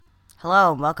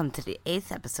Hello and welcome to the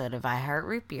 8th episode of I Heart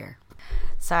Root Beer.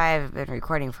 Sorry I've been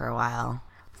recording for a while.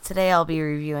 Today I'll be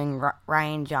reviewing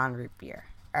Ryan John Root Beer.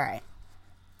 Alright.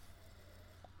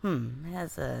 It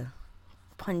has a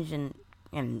pungent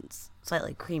and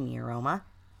slightly creamy aroma.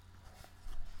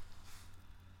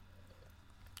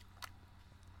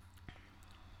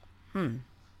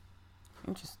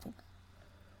 Interesting.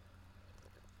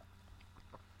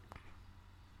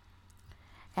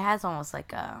 It has almost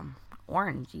like a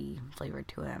orangey flavor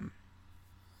to it.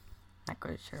 Not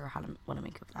quite sure what to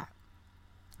make of that.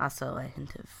 Also a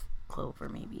hint of clover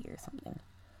maybe or something.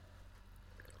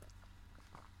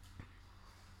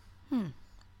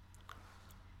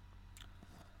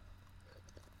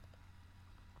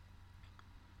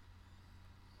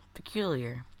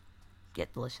 Peculiar,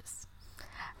 yet delicious.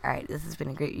 Alright, this has been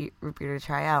a great root beer to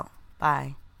try out.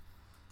 Bye.